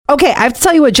Okay, I have to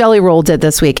tell you what Jelly Roll did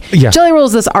this week. Yeah. Jelly Roll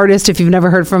is this artist, if you've never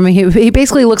heard from him, he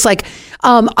basically looks like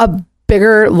a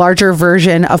bigger, larger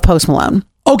version of Post Malone.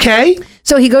 Okay.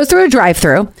 So he goes through a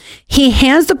drive-through. He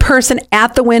hands the person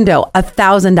at the window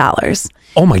 $1,000.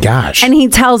 Oh my gosh. And he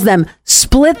tells them,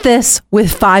 split this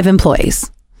with 5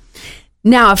 employees.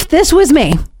 Now, if this was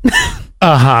me,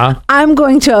 I'm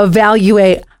going to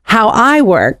evaluate how I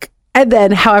work and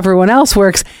then how everyone else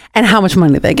works and how much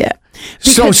money they get.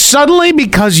 So suddenly,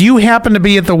 because you happen to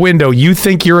be at the window, you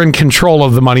think you're in control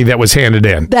of the money that was handed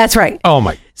in. That's right. Oh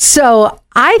my. So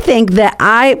I think that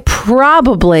I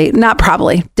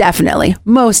definitely,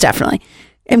 most definitely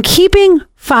am keeping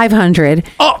 500.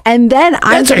 Oh, and then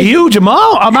that's a huge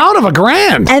amount of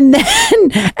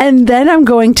 $1,000. And then I'm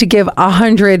going to give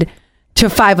 100 to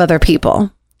 5 other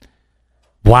people.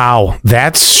 Wow,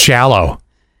 that's shallow.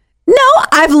 No,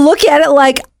 I've looked at it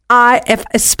like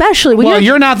especially when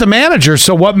you're not the manager,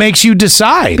 so what makes you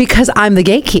decide? Because I'm the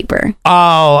gatekeeper.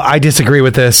 Oh, I disagree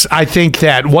with this. I think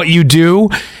that what you do,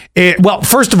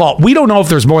 first of all, we don't know if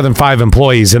there's more than 5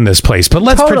 employees in this place, but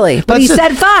let's But he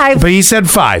said 5. But he said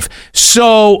 5.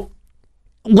 So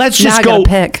let's just go.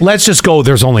 Let's just go.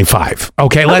 There's only 5.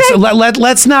 Okay.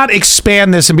 Let's not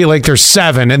expand this and be like there's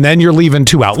 7, and then you're leaving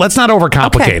 2 out. Let's not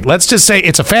overcomplicate. Okay. Let's just say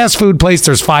it's a fast food place.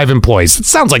 There's 5 employees. It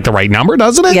sounds like the right number,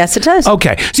 doesn't it? Yes, it does.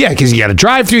 Okay. So, yeah, because you got a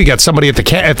drive-through, you got somebody at the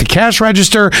cash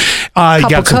register, you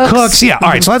got some cooks. Yeah. All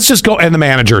right. So let's just go, and the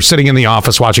manager sitting in the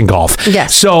office watching golf.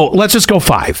 Yes. So let's just go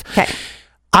 5. Okay.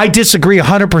 I disagree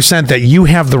 100% that you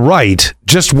have the right,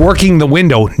 just working the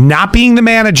window, not being the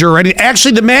manager. And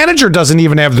actually, the manager doesn't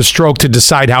even have the stroke to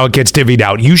decide how it gets divvied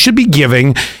out. You should be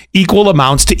giving equal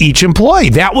amounts to each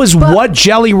employee. That was what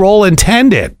Jelly Roll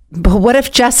intended. But what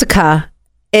if Jessica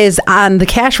is on the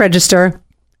cash register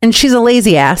and she's a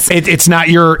lazy ass? It's not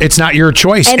your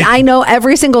choice. And I know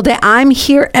every single day, I'm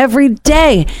here every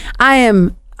day.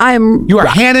 You are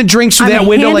handing drinks through that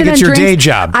window like it's your day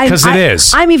job, because it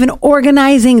is. I'm even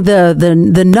organizing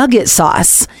the nugget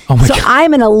sauce. Oh my God. God.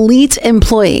 I'm an elite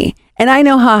employee, and I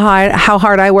know how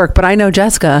hard I work, but I know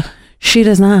Jessica, she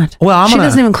does not. Well, she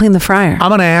doesn't even clean the fryer.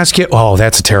 I'm going to ask you. Oh,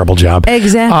 that's a terrible job.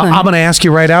 Exactly. I'm going to ask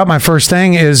you right out. My first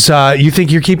thing is, you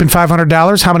think you're keeping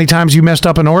 $500? How many times you messed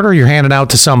up an order? You're handing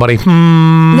out to somebody?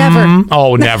 Never.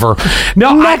 Oh, never.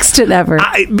 No, next to never.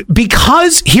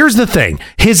 Because here's the thing.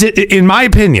 In my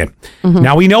opinion,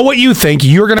 now we know what you think.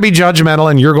 You're going to be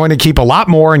judgmental, and you're going to keep a lot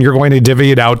more, and you're going to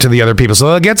divvy it out to the other people. So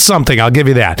they'll get something. I'll give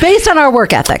you that. Based on our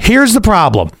work ethic. Here's the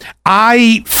problem.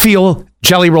 I feel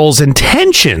Jelly Roll's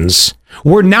intentions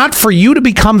were not for you to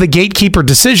become the gatekeeper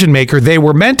decision maker. They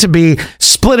were meant to be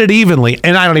split it evenly.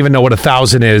 And I don't even know what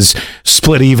 1,000 is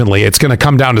split evenly. It's going to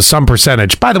come down to some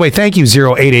percentage. By the way, thank you,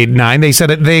 0889. They said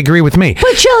they agree with me.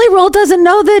 But Jelly Roll doesn't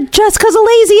know that Jessica's a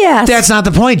lazy ass. That's not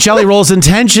the point. Jelly Roll's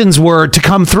intentions were to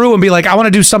come through and be like, I want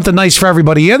to do something nice for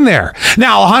everybody in there.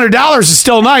 Now, $100 is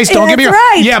still nice. Don't get me wrong.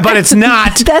 Right. Yeah, but it's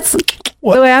not. That's the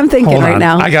way I'm thinking right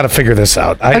now. I got to figure this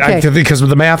out. Okay. Because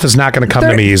the math is not going to come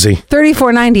to me easy.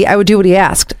 $34.90. I would do what he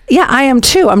asked. Yeah, I am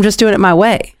too. I'm just doing it my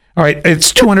way. All right.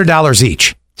 It's $200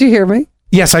 each. Do you hear me?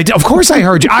 Yes, I do. Of course I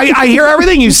heard you. I hear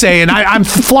everything you say, and I'm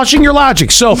flushing your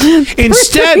logic. So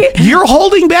instead, you're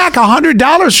holding back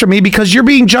 $100 from me because you're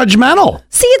being judgmental.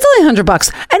 See, it's only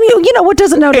 $100. And you know what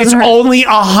doesn't know doesn't hurt. It's only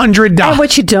 $100. And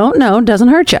what you don't know doesn't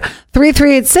hurt you.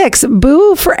 3386,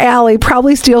 boo for Allie,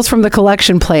 probably steals from the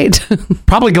collection plate.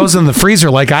 Probably goes in the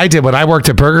freezer like I did when I worked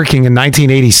at Burger King in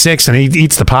 1986, and he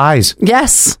eats the pies.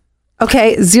 Yes.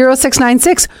 Okay,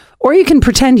 0696. Or you can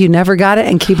pretend you never got it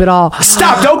and keep it all.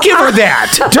 Stop. Don't give her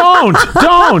that. Don't.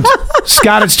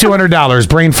 Scott, it's $200.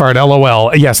 Brain fart,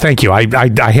 LOL. Yes, thank you. I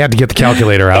had to get the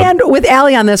calculator out. And with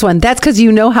Allie on this one, that's because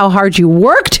you know how hard you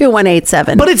work,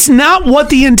 2187. But it's not what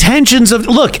the intentions of...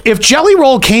 Look, if Jelly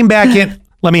Roll came back in...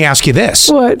 Let me ask you this.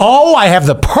 What? Oh, I have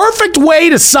the perfect way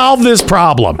to solve this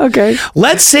problem. Okay.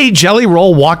 Let's say Jelly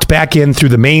Roll walked back in through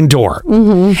the main door.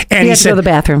 Mm-hmm. And he said, to go to the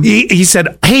bathroom. He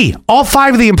said, hey, all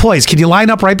 5 of the employees, can you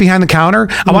line up right behind the counter?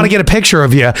 I want to get a picture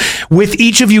of you with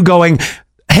each of you going,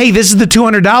 hey, this is the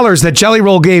 $200 that Jelly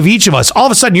Roll gave each of us. All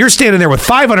of a sudden, you're standing there with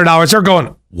 $500. They're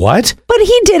going, what? But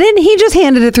he didn't. He just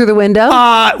handed it through the window.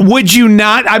 Would you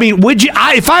not? I mean, would you?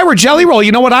 If I were Jelly Roll,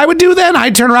 you know what I would do then?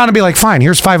 I'd turn around and be like, fine,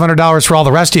 here's $500 for all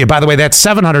the rest of you. By the way, that's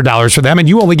 $700 for them, and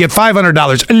you only get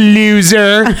 $500.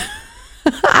 Loser.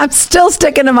 I'm still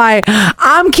sticking to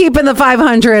I'm keeping the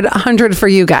 500, 100 for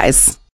you guys.